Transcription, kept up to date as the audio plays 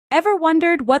Ever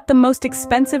wondered what the most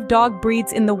expensive dog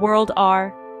breeds in the world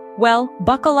are? Well,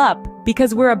 buckle up,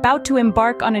 because we're about to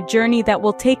embark on a journey that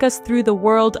will take us through the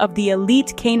world of the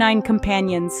elite canine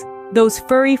companions, those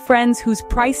furry friends whose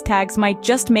price tags might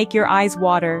just make your eyes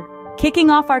water.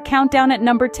 Kicking off our countdown at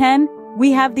number 10,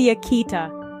 we have the Akita.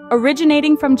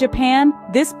 Originating from Japan,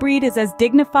 this breed is as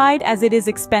dignified as it is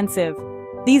expensive.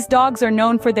 These dogs are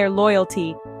known for their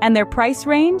loyalty, and their price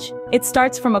range? It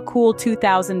starts from a cool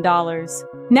 $2,000.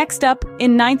 Next up,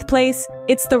 in 9th place,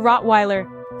 it's the Rottweiler.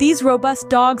 These robust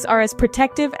dogs are as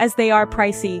protective as they are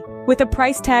pricey, with a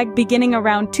price tag beginning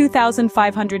around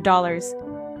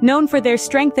 $2,500. Known for their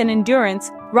strength and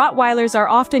endurance, Rottweilers are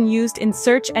often used in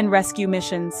search and rescue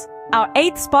missions. Our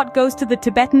 8th spot goes to the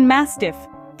Tibetan Mastiff.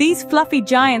 These fluffy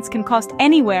giants can cost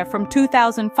anywhere from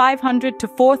 $2,500 to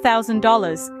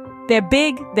 $4,000. They're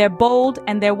big, they're bold,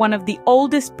 and they're one of the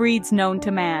oldest breeds known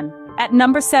to man. At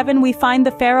number 7, we find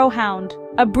the Pharaoh Hound,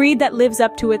 a breed that lives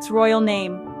up to its royal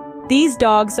name. These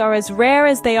dogs are as rare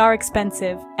as they are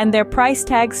expensive, and their price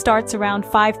tag starts around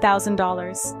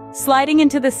 $5,000. Sliding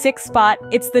into the 6th spot,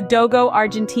 it's the Dogo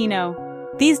Argentino.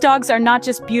 These dogs are not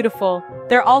just beautiful,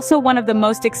 they're also one of the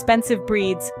most expensive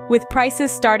breeds, with prices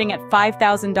starting at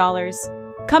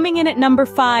 $5,000. Coming in at number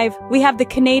 5, we have the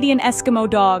Canadian Eskimo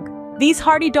Dog. These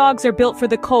hardy dogs are built for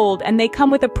the cold, and they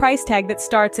come with a price tag that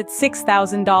starts at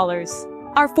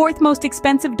 $6,000. Our 4th most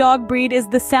expensive dog breed is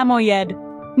the Samoyed.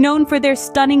 Known for their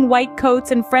stunning white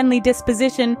coats and friendly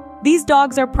disposition, these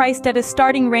dogs are priced at a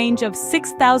starting range of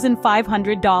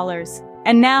 $6,500.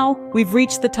 And now, we've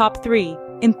reached the top 3.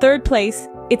 In 3rd place,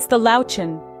 it's the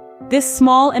Laotian. This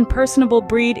small and personable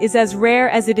breed is as rare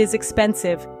as it is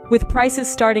expensive, with prices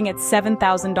starting at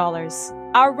 $7,000.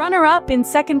 Our runner-up in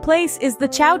 2nd place is the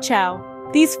Chow Chow.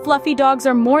 These fluffy dogs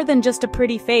are more than just a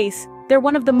pretty face. They're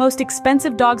one of the most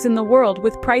expensive dogs in the world,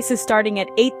 with prices starting at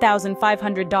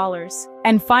 $8,500.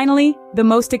 And finally, the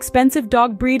most expensive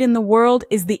dog breed in the world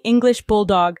is the English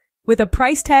Bulldog. With a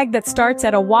price tag that starts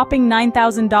at a whopping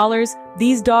 $9,000,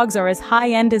 these dogs are as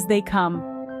high-end as they come.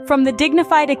 From the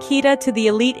dignified Akita to the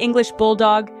elite English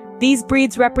Bulldog, these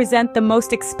breeds represent the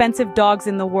most expensive dogs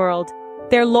in the world.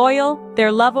 They're loyal,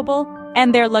 they're lovable,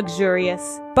 and they're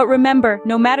luxurious. But remember,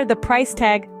 no matter the price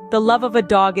tag, the love of a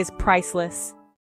dog is priceless.